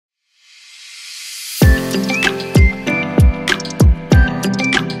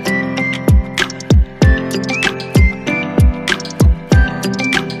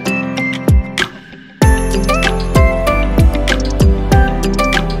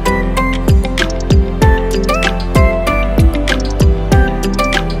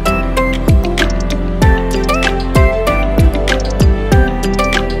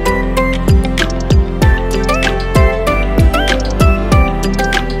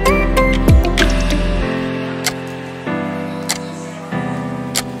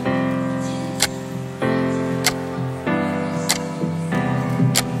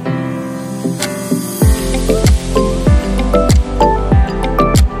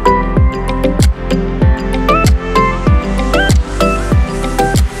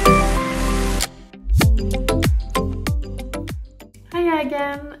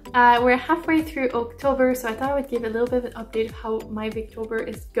we're halfway through October, so I thought I would give a little bit of an update of how my Victober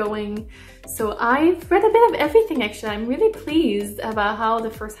is going. So I've read a bit of everything actually. I'm really pleased about how the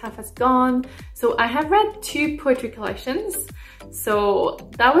first half has gone. So I have read 2 poetry collections. So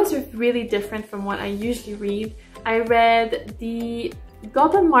that was really different from what I usually read. I read the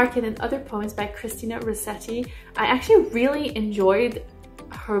Goblin Market and Other Poems by Cristina Rossetti. I actually really enjoyed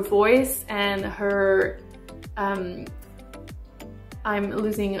her voice and her I'm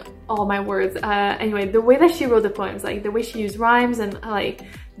losing all my words. Anyway, the way that she wrote the poems, like the way she used rhymes and like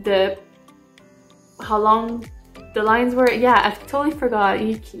how long the lines were. Yeah, I totally forgot.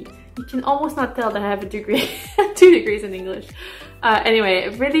 You can almost not tell that I have a degree, 2 degrees in English.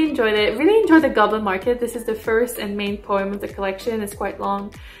 Anyway, really enjoyed it. Really enjoyed the Goblin Market. This is the first and main poem of the collection. It's quite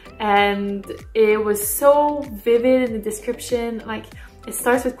long, and it was so vivid in the description. Like, it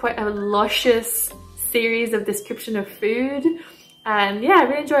starts with quite a luscious series of description of food. And yeah, I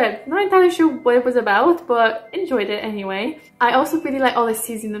really enjoyed it. Not entirely sure what it was about, but enjoyed it anyway. I also really like all the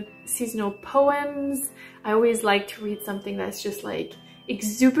seasonal poems. I always like to read something that's just like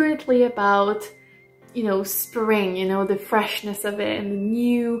exuberantly about, you know, spring, you know, the freshness of it and the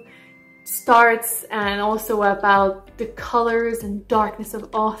new starts, and also about the colors and darkness of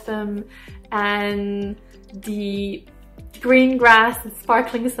autumn and the green grass and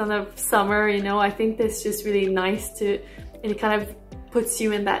sparkling sun of summer. You know, I think that's just really nice to, and it kind of puts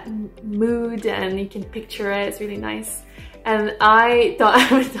you in that mood and you can picture it. It's really nice. And I thought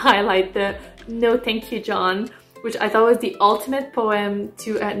I would highlight the No Thank You John, which I thought was the ultimate poem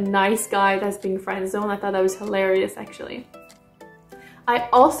to a nice guy that's being friend-zoned. I thought that was hilarious actually. I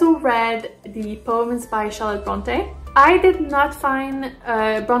also read the poems by Charlotte Bronte. I did not find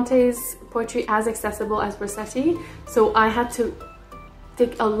Bronte's poetry as accessible as Rossetti, so I had to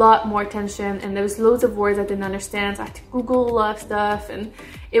take a lot more attention, and there was loads of words I didn't understand, so I had to Google a lot of stuff, and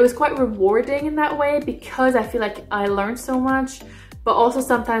it was quite rewarding in that way because I feel like I learned so much. But also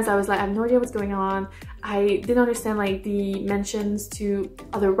sometimes I was like, I have no idea what's going on. I didn't understand like the mentions to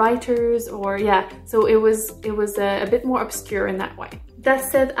other writers, or yeah, so it was a bit more obscure in that way. That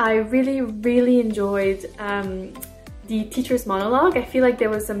said, I really enjoyed the teacher's monologue. I feel like there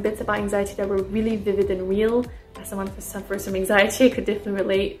was some bits about anxiety that were really vivid and real. As someone who suffers from anxiety, I could definitely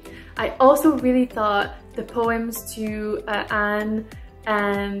relate. I also really thought the poems to Anne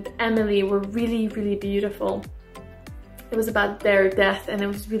and Emily were really beautiful. It was about their death and it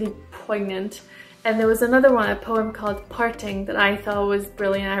was really poignant. And there was another one, a poem called Parting, that I thought was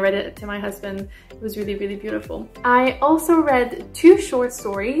brilliant. I read it to my husband. It was really beautiful. I also read 2 short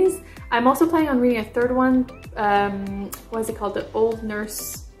stories. I'm also planning on reading a 3rd one. What is it called? The Old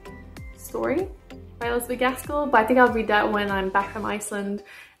Nurse Story by Elizabeth Gaskell. But I think I'll read that when I'm back from Iceland.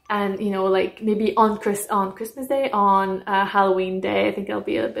 And, you know, like maybe on Christmas Day, on Halloween Day. I think it'll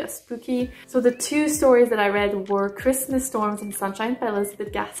be a bit spooky. So the 2 stories that I read were Christmas Storms and Sunshine by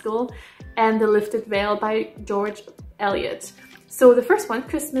Elizabeth Gaskell and The Lifted Veil by George Eliot. So the first one,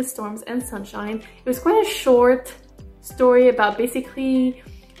 Christmas Storms and Sunshine, it was quite a short story about basically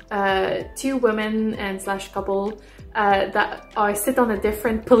 2 women and / couple that sit on a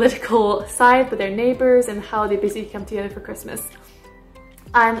different political side with their neighbors and how they basically come together for Christmas.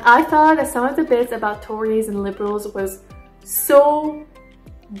 And I thought that some of the bits about Tories and Liberals was so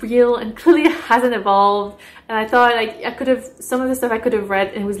real and clearly hasn't evolved. And I thought like some of the stuff I could have read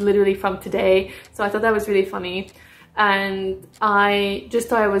and it was literally from today. So I thought that was really funny. And I just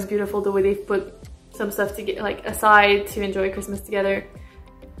thought it was beautiful the way they put some stuff to get like aside to enjoy Christmas together.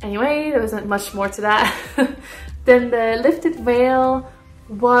 Anyway, there wasn't much more to that. Then The Lifted Veil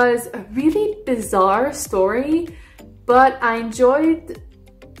was a really bizarre story, but I enjoyed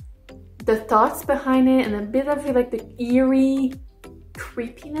the thoughts behind it and a bit of like the eerie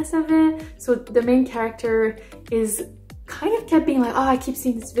creepiness of it. So the main character is kind of kept being like, oh, I keep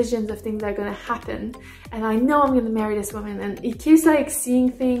seeing these visions of things that are gonna happen and I know I'm gonna marry this woman, and he keeps like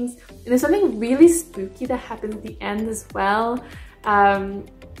seeing things, and there's something really spooky that happens at the end as well. I'm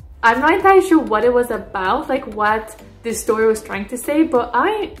not entirely sure what it was about, like what this story was trying to say, but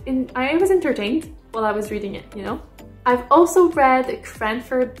I was entertained while I was reading it, you know? I've also read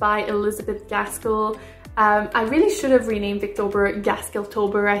Cranford by Elizabeth Gaskell. I really should have renamed Victober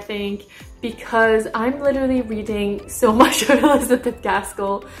Gaskelltober, I think, because I'm literally reading so much of Elizabeth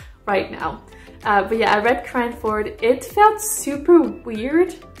Gaskell right now. But yeah, I read Cranford. It felt super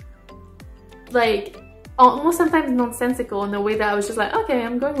weird, like almost sometimes nonsensical in the way that I was just like, okay,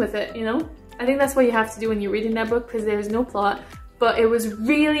 I'm going with it, you know? I think that's what you have to do when you're reading that book because there's no plot, but it was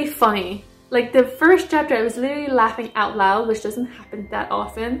really funny. Like the first chapter, I was literally laughing out loud, which doesn't happen that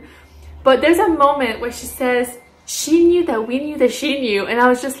often. But there's a moment where she says, she knew that we knew that she knew, and I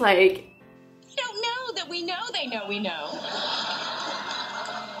was just like, I don't know that we know they know we know.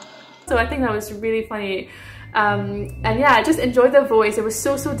 So I think that was really funny. And yeah, I just enjoyed the voice. It was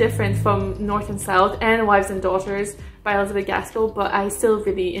so different from North and South and Wives and Daughters by Elizabeth Gaskell, but I still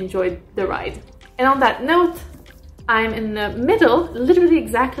really enjoyed the ride. And on that note, I'm in the middle, literally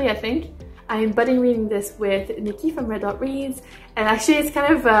exactly, I think. I'm buddy reading this with Nikki from Red Dot Reads, and actually it's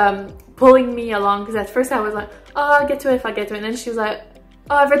kind of pulling me along, because at first I was like, oh, I'll get to it if I get to it, and then she was like,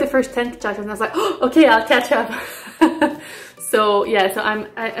 oh, I've read the first 10 chapters, and I was like, oh, okay, I'll catch up. So yeah, so I'm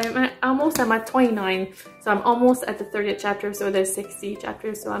almost, I'm at 29, so I'm almost at the 30th chapter, so there's 60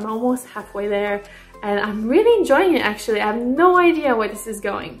 chapters, so I'm almost halfway there, and I'm really enjoying it actually. I have no idea where this is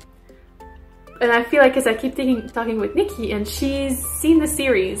going. And I feel like, because I keep talking with Nikki, and she's seen the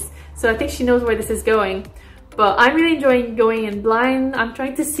series, so I think she knows where this is going. But I'm really enjoying going in blind. I'm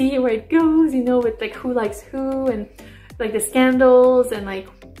trying to see where it goes, you know, with like who likes who, and like the scandals, and like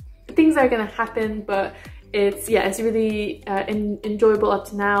things are gonna happen. But it's, yeah, it's really enjoyable up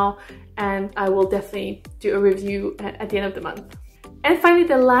to now, and I will definitely do a review at the end of the month. And finally,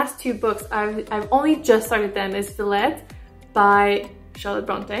 the last two books, I've only just started them, is Eliot by Charlotte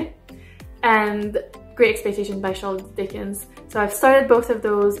Bronte and Great Expectations by Charlotte Dickens. So I've started both of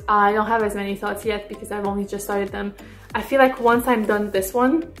those. I don't have as many thoughts yet because I've only just started them. I feel like once I'm done this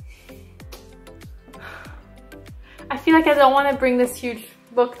one, I feel like I don't want to bring this huge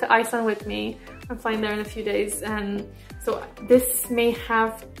book to Iceland with me. I'm flying there in a few days, and so this may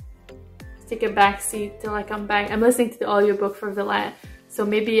have to take a back seat till I come back. I'm listening to the audiobook for Eliot, so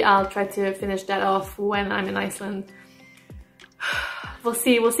maybe I'll try to finish that off when I'm in Iceland. We'll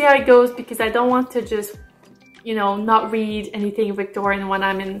see how it goes, because I don't want to just, you know, not read anything Victorian when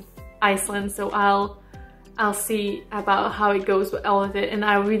I'm in Iceland. So I'll see about how it goes with all of it, and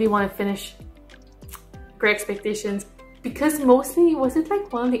I really want to finish Great Expectations, because mostly, was it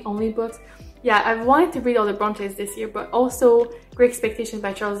like one of the only books? Yeah, I've wanted to read all the Brontes this year, but also Great Expectations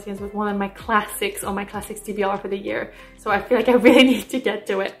by Charles Dickens was one of my classics on my classics TBR for the year. So I feel like I really need to get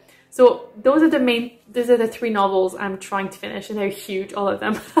to it. So those are the three novels I'm trying to finish, and they're huge, all of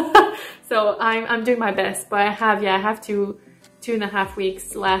them. So I'm doing my best, but I have 2.5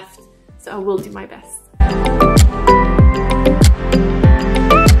 weeks left, so I will do my best.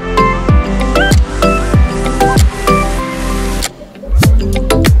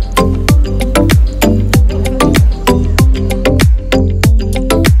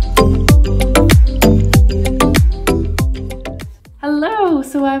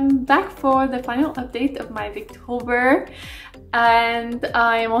 So I'm back for the final update of my Victober, and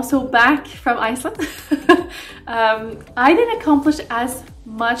I'm also back from Iceland. I didn't accomplish as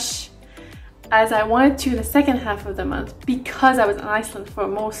much as I wanted to in the second half of the month, because I was in Iceland for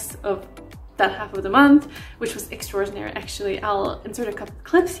most of that half of the month, which was extraordinary actually. I'll insert a couple of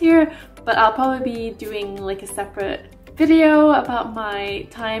clips here, but I'll probably be doing like a separate video about my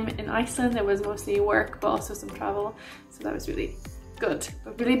time in Iceland. It was mostly work, but also some travel, so that was really good,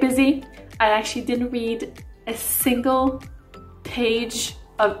 but really busy. I actually didn't read a single page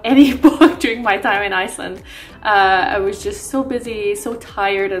of any book during my time in Iceland. I was just so busy, so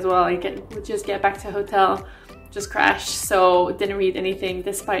tired as well. I would just get back to the hotel, just crash, so didn't read anything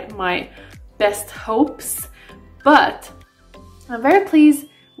despite my best hopes. But I'm very pleased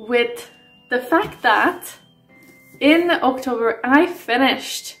with the fact that in October I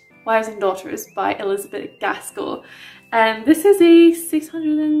finished Wives and Daughters by Elizabeth Gaskell. And this is a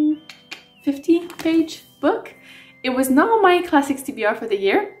 650 page book. It was not on my classics TBR for the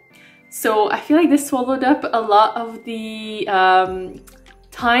year, so I feel like this swallowed up a lot of the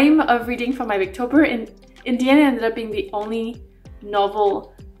time of reading from my Victober, and in the end it ended up being the only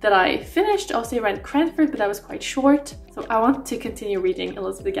novel that I finished. Also I read Cranford, but that was quite short, so I want to continue reading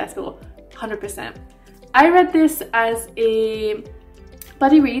Elizabeth Gaskell 100%. I read this as a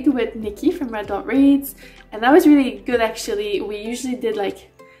buddy read with Nikki from Red Dot Reads, and that was really good actually. We usually did like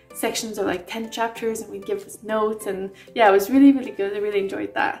sections of like 10 chapters, and we'd give us notes, and yeah, it was really good. I really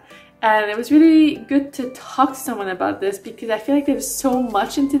enjoyed that, and it was really good to talk to someone about this, because I feel like there's so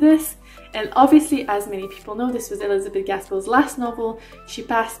much into this. And obviously, as many people know, this was Elizabeth Gaskell's last novel. She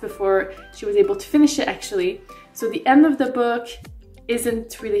passed before she was able to finish it actually, so the end of the book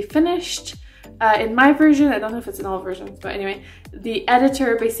isn't really finished. In my version, I don't know if it's in all versions, but anyway, the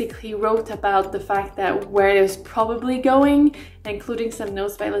editor basically wrote about the fact that where it was probably going, including some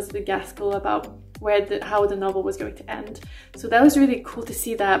notes by Elizabeth Gaskell about how the novel was going to end. So that was really cool to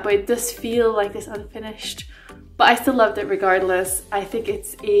see that, but it does feel like it's unfinished. But I still loved it regardless. I think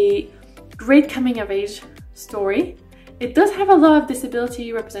it's a great coming of age story, It does have a lot of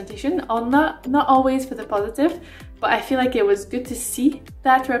disability representation, not always for the positive, but I feel like it was good to see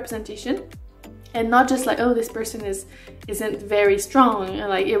that representation and not just like, oh, this person isn't very strong.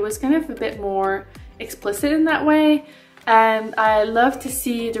 Like, it was kind of a bit more explicit in that way. And I love to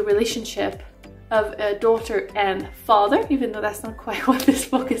see the relationship of a daughter and father, even though that's not quite what this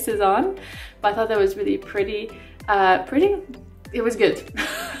focuses on. But I thought that was really pretty. It was good.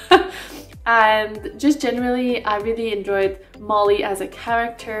 And just generally, I really enjoyed Molly as a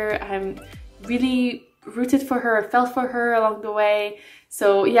character. I'm really rooted for her, felt for her along the way.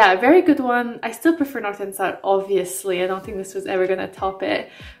 So yeah, very good one. I still prefer North and South, obviously. I don't think this was ever gonna top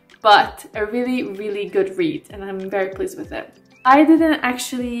it, but a really, really good read, and I'm very pleased with it. I didn't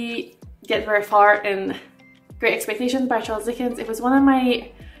actually get very far in Great Expectations by Charles Dickens. It was one of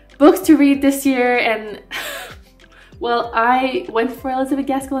my books to read this year, and well, I went for Elizabeth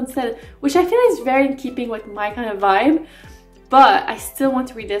Gaskell instead, which I feel is very in keeping with my kind of vibe, but I still want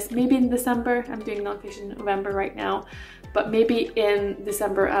to read this. Maybe in December. I'm doing nonfiction November right now, but maybe in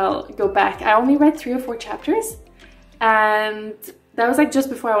December I'll go back. I only read 3 or 4 chapters, and that was like just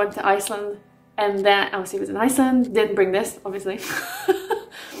before I went to Iceland, and then obviously it was in Iceland, didn't bring this, obviously.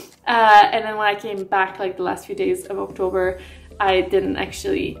 And then when I came back like the last few days of October, I didn't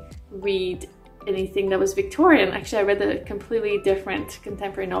actually read anything that was Victorian. Actually, I read a completely different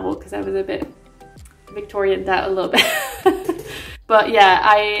contemporary novel because I was a bit Victorian that a little bit. But yeah,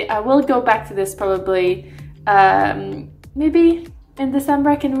 I will go back to this probably. Maybe in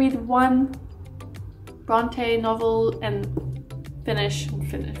December I can read one Bronte novel and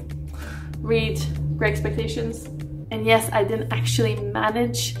read Great Expectations. And yes, I didn't actually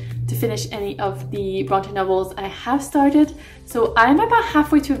manage to finish any of the Bronte novels I have started. So I'm about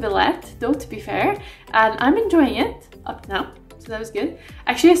halfway through Villette, though, to be fair, and I'm enjoying it up now. So that was good.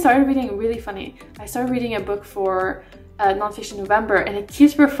 Actually, I started reading really funny. I started reading a book for Nonfiction November, and it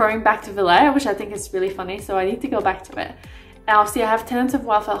keeps referring back to Villette, which I think is really funny. So I need to go back to it. And obviously, I have Tenants of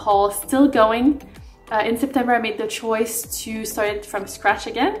Wildfell Hall still going. In September, I made the choice to start it from scratch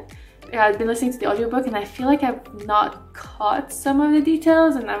again. I've been listening to the audiobook, and I feel like I've not caught some of the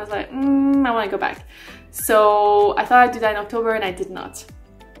details, and I was like, I want to go back. So I thought I'd do that in October, and I did not.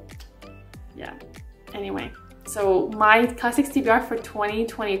 Yeah. Anyway, so my Classics TBR for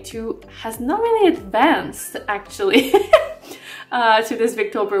 2022 has not really advanced, actually, to this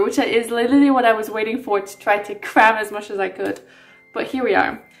Victober, which is literally what I was waiting for, to try to cram as much as I could. But here we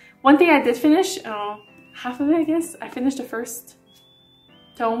are. One thing I did finish, half of it, I guess. I finished the first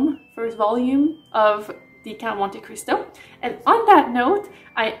volume of the Count Monte Cristo. And on that note,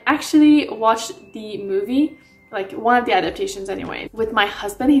 I actually watched the movie, like one of the adaptations anyway, with my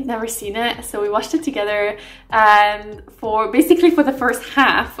husband. He'd never seen it, so we watched it together. And basically for the first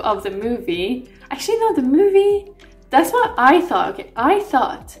half of the movie, actually no, the movie, that's what I thought. Okay, I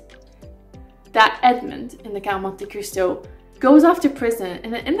thought that Edmund in the Count Monte Cristo goes off to prison,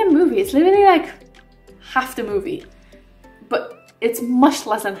 and in the movie, it's literally like half the movie. But it's much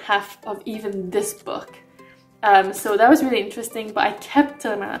less than half of even this book. So that was really interesting, but I kept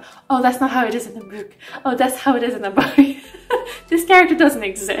telling myself, oh, that's not how it is in the book. Oh, that's how it is in the book. This character doesn't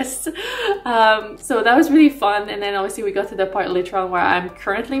exist. So that was really fun. And then obviously we got to the part later on where I'm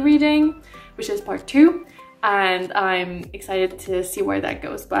currently reading, which is part 2. And I'm excited to see where that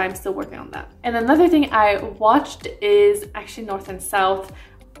goes, but I'm still working on that. And another thing I watched is actually North and South.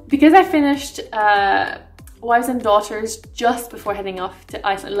 Because I finished Wives and Daughters just before heading off to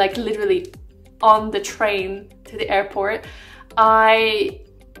Iceland, like literally on the train to the airport. I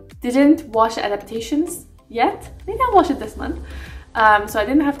didn't watch the adaptations yet. I think I'll watch it this month. So I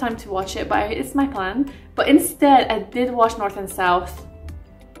didn't have time to watch it, but it's my plan. But instead, I did watch North and South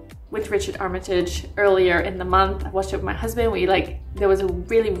with Richard Armitage earlier in the month. I watched it with my husband. There was a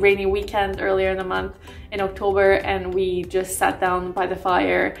really rainy weekend earlier in the month in October, and we just sat down by the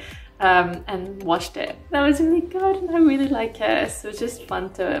fire and watched it. That was really good, and I really like it. So it's just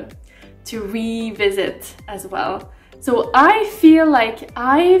fun to revisit as well. So I feel like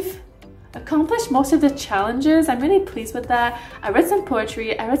I've accomplished most of the challenges. I'm really pleased with that. I read some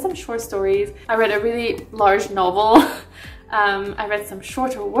poetry, I read some short stories, I read a really large novel, I read some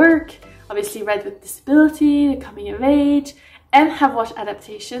shorter work, obviously read with disability, the coming of age, and have watched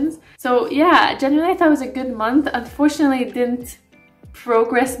adaptations. So yeah, generally I thought it was a good month. Unfortunately, it didn't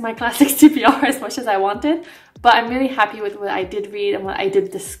progress my Classics TBR as much as I wanted, but I'm really happy with what I did read and what I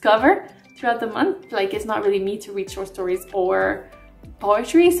did discover throughout the month. Like, it's not really me to read short stories or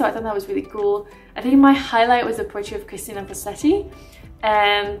poetry, so I thought that was really cool. I think my highlight was the poetry of Cristina Rossetti,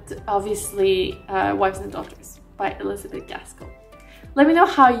 and obviously Wives and Daughters by Elizabeth Gaskell. Let me know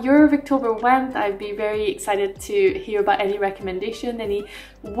how your Victober went. I'd be very excited to hear about any recommendation, any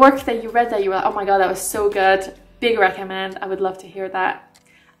work that you read that you were like, oh my god, that was so good. Big recommend. I would love to hear that.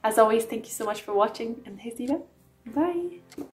 As always, thank you so much for watching, and hej Steven. Bye!